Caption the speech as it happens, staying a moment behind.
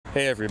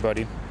Hey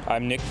everybody,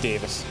 I'm Nick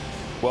Davis.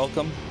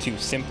 Welcome to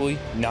Simply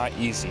Not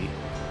Easy,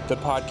 the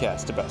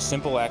podcast about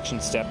simple action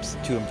steps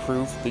to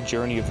improve the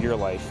journey of your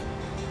life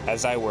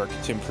as I work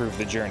to improve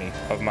the journey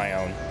of my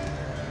own.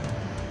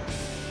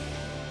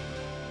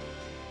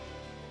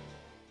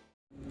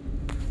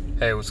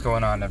 Hey, what's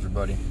going on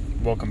everybody?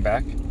 Welcome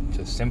back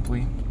to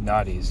Simply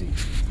Not Easy.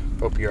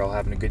 Hope you're all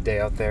having a good day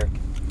out there.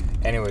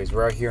 Anyways,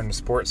 we're out here on a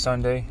sports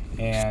Sunday,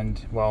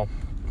 and well,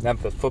 now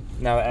the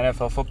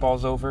NFL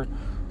football's over,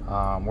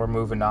 we're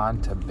moving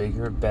on to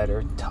bigger,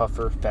 better,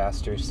 tougher,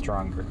 faster,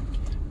 stronger.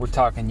 We're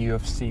talking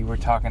UFC, we're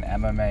talking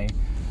MMA,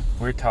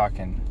 we're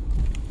talking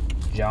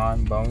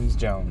Jon Bones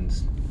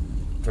Jones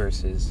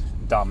versus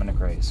Dominick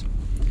Reyes.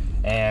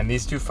 And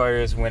these two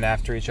fighters went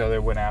after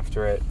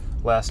it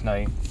last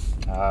night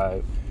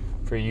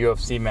for a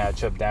UFC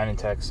matchup down in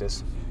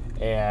Texas.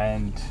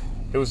 And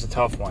it was a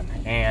tough one.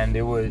 And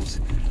it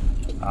was,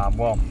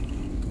 we'll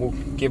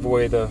give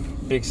away the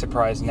big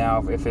surprise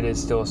now, if it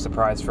is still a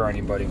surprise for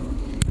anybody.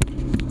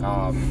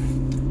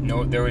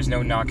 No, there was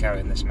no knockout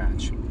in this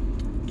match.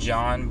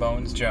 Jon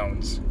Bones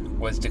Jones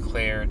was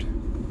declared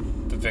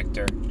the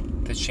victor.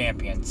 The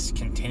champions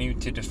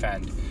continued to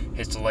defend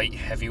his light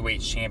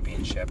heavyweight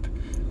championship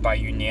by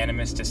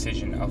unanimous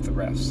decision of the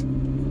refs.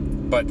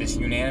 But this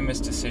unanimous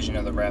decision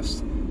of the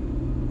refs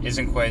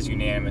isn't quite as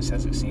unanimous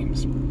as it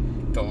seems.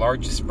 The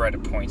largest spread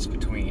of points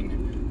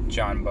between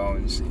Jon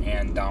Bones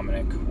and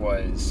Dominick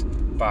was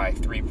by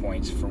 3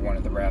 points for one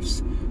of the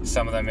refs.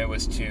 Some of them it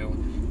was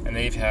 2. And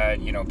they've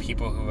had,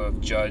 people who have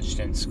judged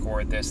and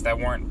scored this that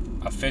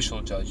weren't official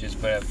judges,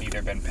 but have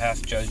either been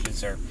past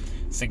judges or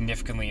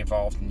significantly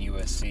involved in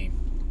USC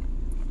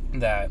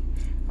that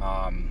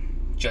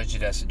judged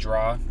it as a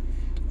draw,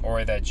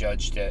 or that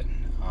judged it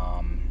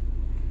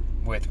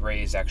with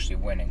Reyes actually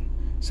winning.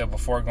 So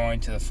before going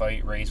to the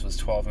fight, Reyes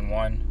was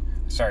 12-0,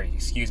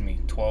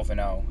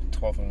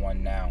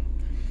 12-1 now.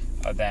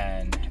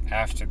 Then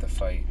after the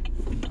fight,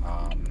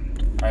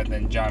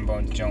 then Jon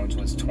Bones Jones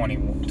was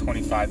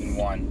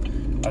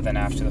 25-1. Then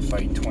after the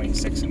fight,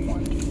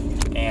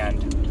 26-1.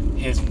 And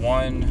his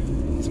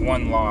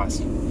one loss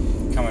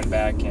coming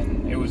back,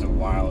 and it was a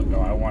while ago.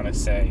 I want to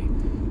say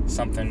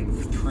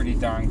something pretty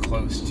darn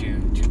close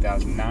to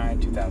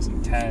 2009,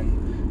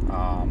 2010.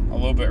 A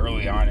little bit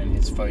early on in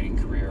his fighting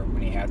career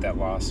when he had that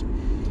loss.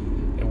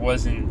 It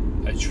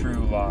wasn't a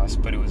true loss,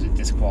 but it was a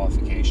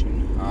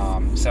disqualification.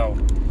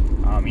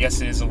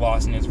 Yes, it is a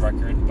loss in his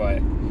record,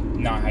 but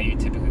not how you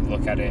typically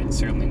look at it, and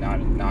certainly not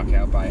a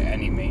knockout by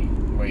any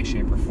way,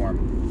 shape, or form.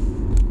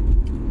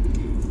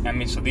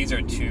 So these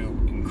are two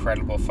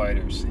incredible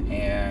fighters,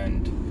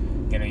 and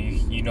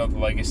you know the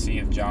legacy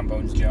of Jon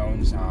Bones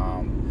Jones.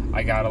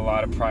 I got a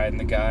lot of pride in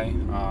the guy.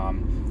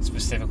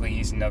 Specifically,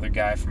 he's another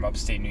guy from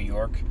upstate New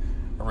York,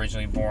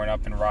 originally born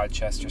up in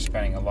Rochester,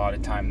 spending a lot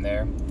of time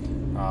there.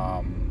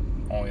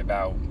 Only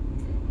about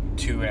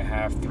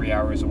 2.5-3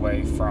 hours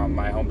away from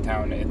my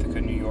hometown,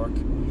 Ithaca, New York.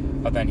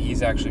 Then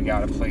he's actually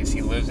got a place.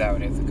 He lives out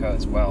in Ithaca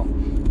as well.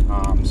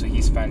 So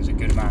he spends a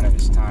good amount of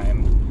his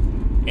time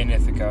in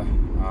Ithaca.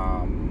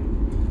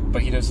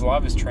 But he does a lot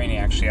of his training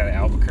actually out of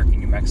Albuquerque,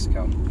 New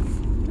Mexico.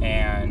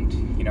 And,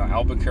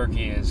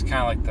 Albuquerque is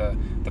kind of like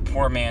the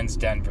poor man's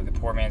Denver, the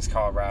poor man's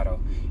Colorado.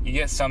 You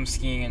get some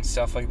skiing and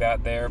stuff like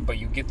that there, but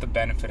you get the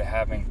benefit of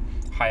having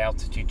high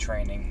altitude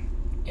training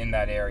in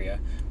that area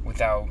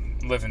without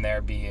living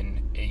there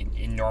being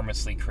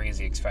enormously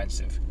crazy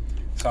expensive.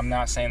 So I'm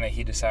not saying that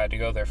he decided to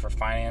go there for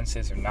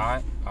finances or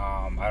not.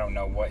 I don't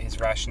know what his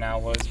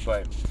rationale was,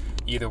 but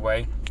either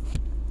way,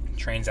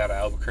 trains out of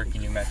Albuquerque,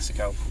 New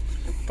Mexico.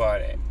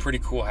 But pretty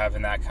cool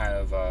having that kind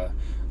of a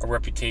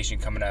reputation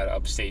coming out of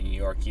upstate New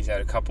York. He's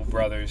had a couple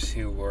brothers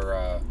who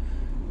were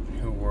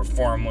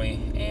formerly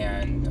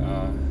and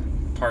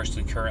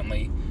partially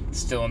currently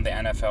still in the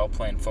NFL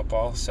playing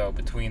football. So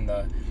between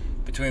the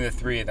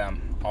three of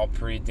them, all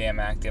pretty damn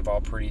active,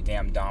 all pretty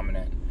damn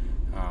dominant,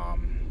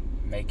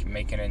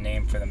 making a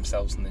name for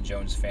themselves in the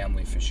Jones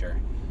family for sure.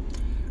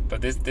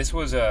 But this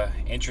was a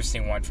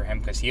interesting one for him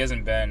because he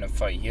hasn't been in a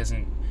fight. He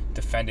hasn't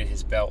defended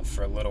his belt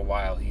for a little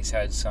while. He's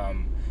had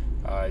some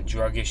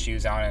drug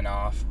issues on and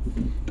off,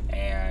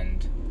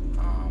 and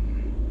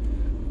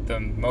the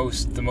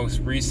most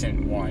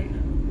recent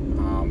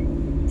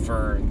one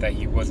for that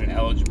he wasn't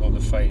eligible to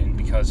fight in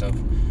because of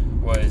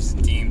was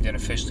deemed and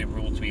officially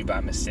ruled to be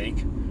by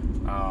mistake.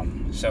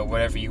 So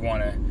whatever you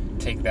want to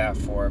take that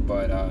for,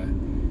 but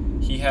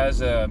he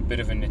has a bit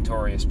of a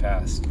notorious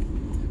past.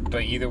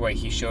 But either way,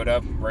 he showed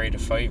up ready to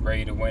fight,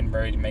 ready to win,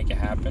 ready to make it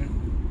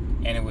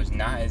happen. And it was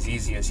not as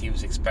easy as he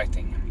was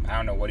expecting. I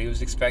don't know what he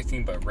was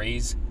expecting, but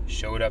Reyes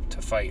showed up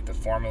to fight. The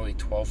formerly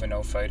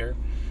 12-0 fighter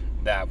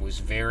that was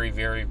very,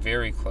 very,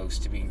 very close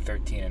to being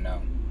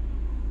 13-0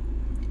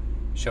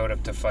 showed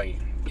up to fight.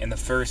 In the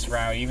first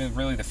round, even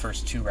really the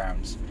first 2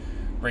 rounds,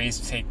 Reyes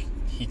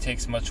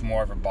takes much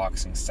more of a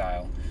boxing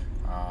style.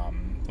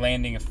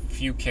 Landing a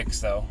few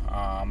kicks though,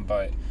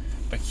 but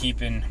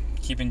keeping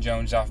keeping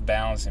Jones off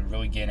balance and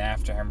really getting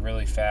after him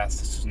really fast.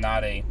 This was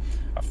not a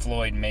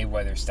Floyd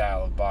Mayweather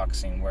style of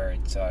boxing where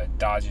it's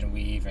dodge and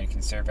weave and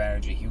conserve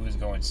energy. He was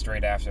going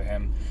straight after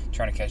him,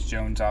 trying to catch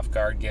Jones off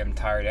guard, get him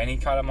tired, and he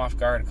caught him off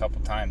guard a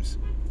couple times.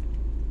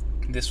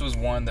 This was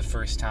one of the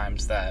first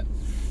times that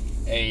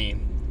a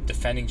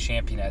defending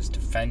champion has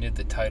defended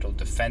the title,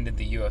 defended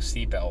the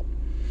UFC belt,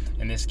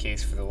 in this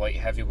case for the light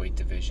heavyweight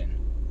division,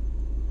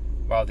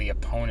 while the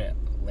opponent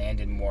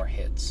landed more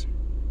hits.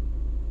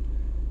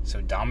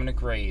 So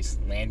Dominick Reyes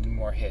landed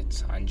more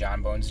hits on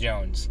Jon Bones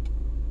Jones,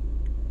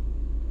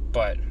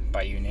 but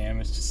by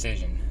unanimous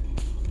decision,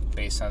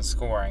 based on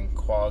scoring,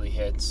 quality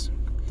hits,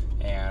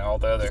 and all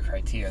the other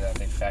criteria that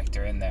they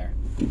factor in there,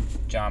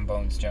 Jon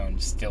Bones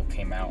Jones still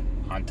came out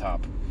on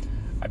top.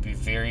 I'd be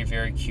very,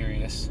 very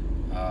curious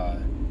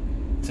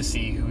to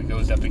see who he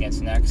goes up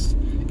against next.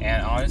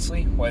 And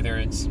honestly, whether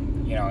it's,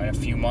 in a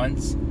few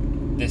months,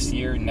 this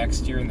year,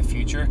 next year, in the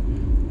future,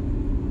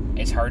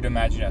 it's hard to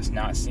imagine us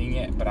not seeing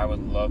it, but I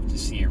would love to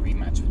see a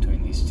rematch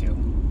between these two.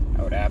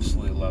 I would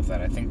absolutely love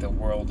that. I think the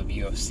world of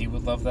UFC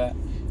would love that.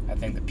 I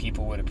think the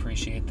people would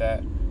appreciate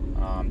that.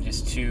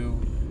 Just two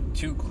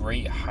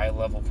great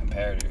high-level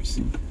competitors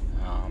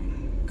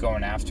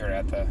going after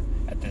it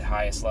at the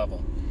highest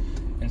level.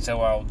 And so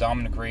while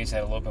Dominick Reyes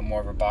had a little bit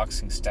more of a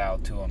boxing style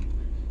to him,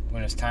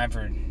 when it was time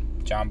for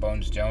Jon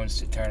Bones Jones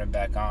to turn it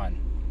back on,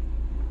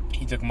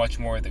 he took much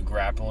more of the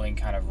grappling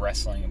kind of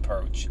wrestling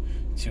approach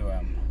to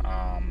him.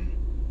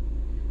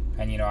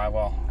 And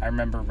I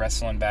remember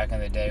wrestling back in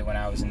the day when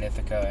I was in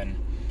Ithaca, and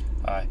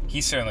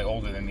he's certainly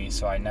older than me,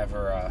 so I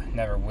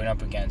never went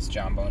up against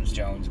Jon Bones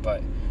Jones,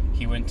 but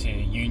he went to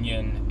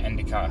Union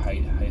Endicott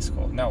High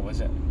School. No,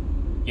 was it?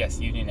 Yes,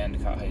 Union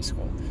Endicott High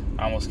School.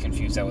 I almost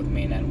confused that with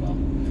Maine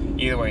Enwell.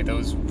 Either way,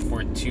 those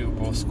were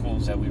both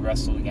schools that we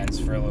wrestled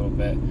against for a little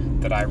bit,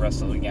 that I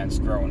wrestled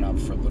against growing up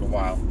for a little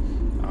while.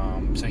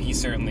 So he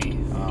certainly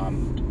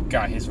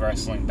got his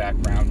wrestling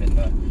background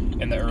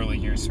in the early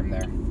years from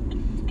there.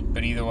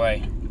 But either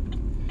way,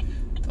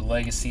 the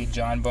legacy of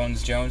Jon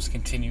Bones Jones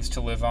continues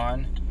to live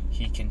on.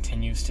 He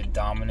continues to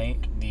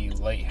dominate the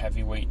light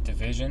heavyweight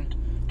division.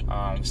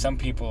 Some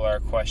people are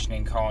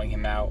questioning calling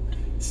him out,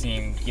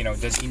 seeing,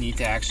 does he need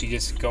to actually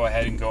just go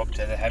ahead and go up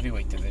to the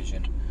heavyweight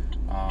division?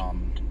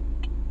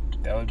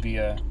 That would be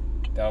a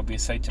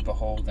sight to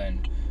behold,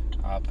 and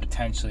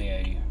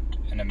potentially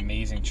an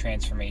amazing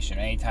transformation.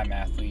 Anytime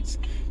athletes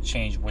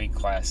change weight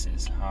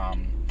classes,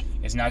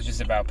 it's not just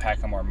about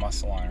packing more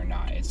muscle on or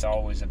not. It's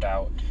always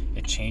about,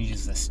 it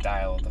changes the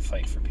style of the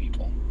fight for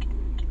people.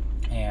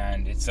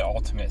 And it's the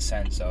ultimate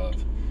sense of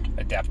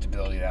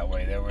adaptability that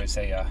way. There was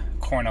a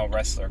Cornell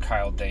wrestler,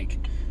 Kyle Dake,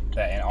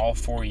 that in all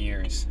 4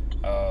 years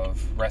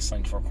of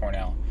wrestling for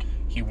Cornell,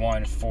 he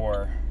won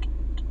 4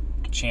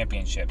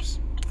 championships.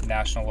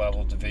 National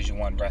level, Division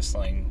I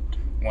wrestling,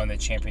 won the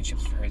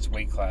championships for his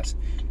weight class.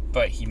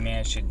 But he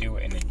managed to do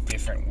it in a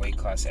different weight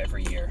class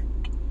every year.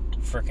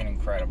 Freaking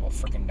incredible,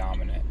 freaking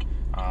dominant.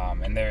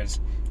 And there's,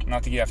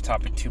 not to get off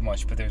topic too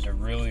much, but there's a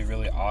really,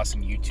 really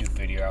awesome YouTube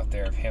video out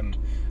there of him.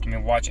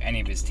 Watch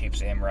any of his tapes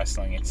of him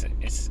wrestling.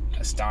 It's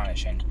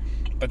astonishing.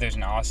 But there's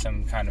an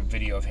awesome kind of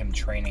video of him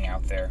training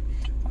out there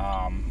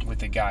with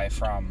the guy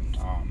from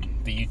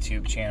the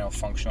YouTube channel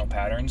Functional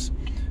Patterns.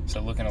 So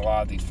looking at a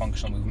lot of these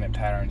functional movement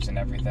patterns and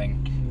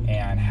everything,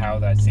 and how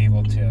that's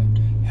able to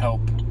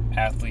help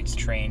athletes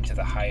train to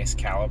the highest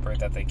caliber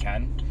that they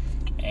can.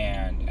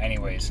 And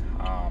anyways,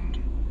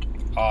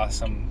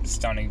 awesome,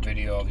 stunning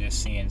video of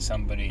just seeing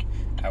somebody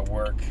at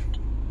work,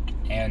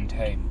 and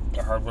hey,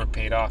 the hard work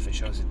paid off. It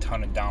shows a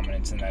ton of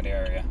dominance in that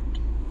area.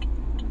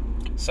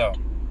 So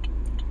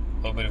a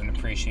little bit of an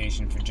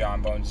appreciation for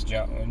Jon Bones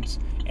Jones,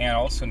 and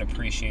also an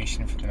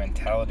appreciation for the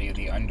mentality of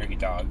the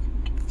underdog,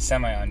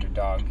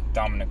 semi-underdog,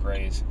 Dominick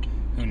Reyes,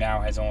 who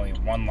now has only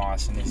one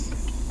loss in his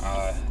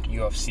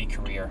UFC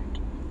career.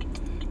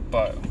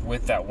 But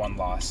with that one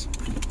loss,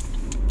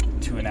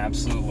 to an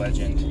absolute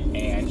legend,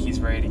 and he's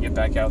ready to get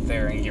back out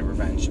there and get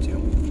revenge too.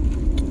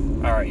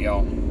 Alright,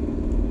 y'all.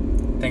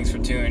 Thanks for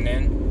tuning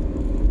in.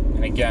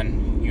 And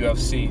again,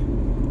 UFC,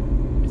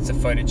 it's a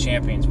fight of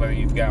champions, whether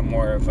you've got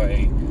more of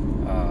a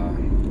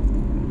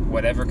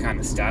whatever kind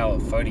of style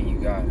of fighting you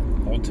got.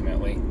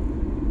 Ultimately,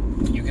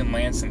 you can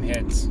land some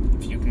hits,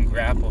 if you can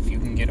grapple, if you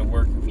can get a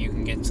work, if you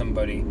can get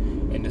somebody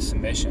into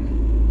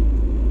submission.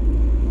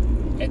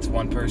 It's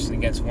one person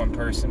against one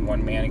person,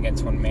 one man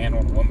against one man,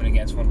 one woman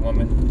against one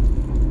woman.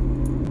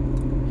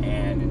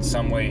 And in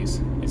some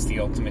ways, it's the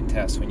ultimate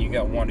test. When you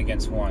got one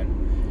against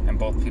one, and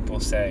both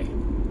people say,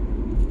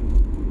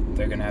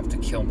 they're going to have to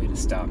kill me to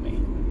stop me.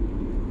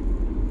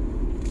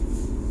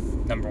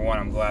 Number one,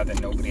 I'm glad that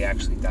nobody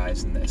actually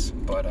dies in this.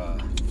 But,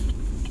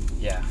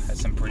 yeah,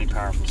 that's some pretty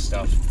powerful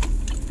stuff.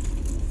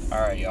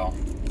 Alright, y'all.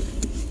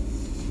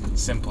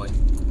 Simply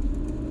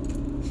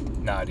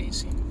not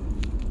easy.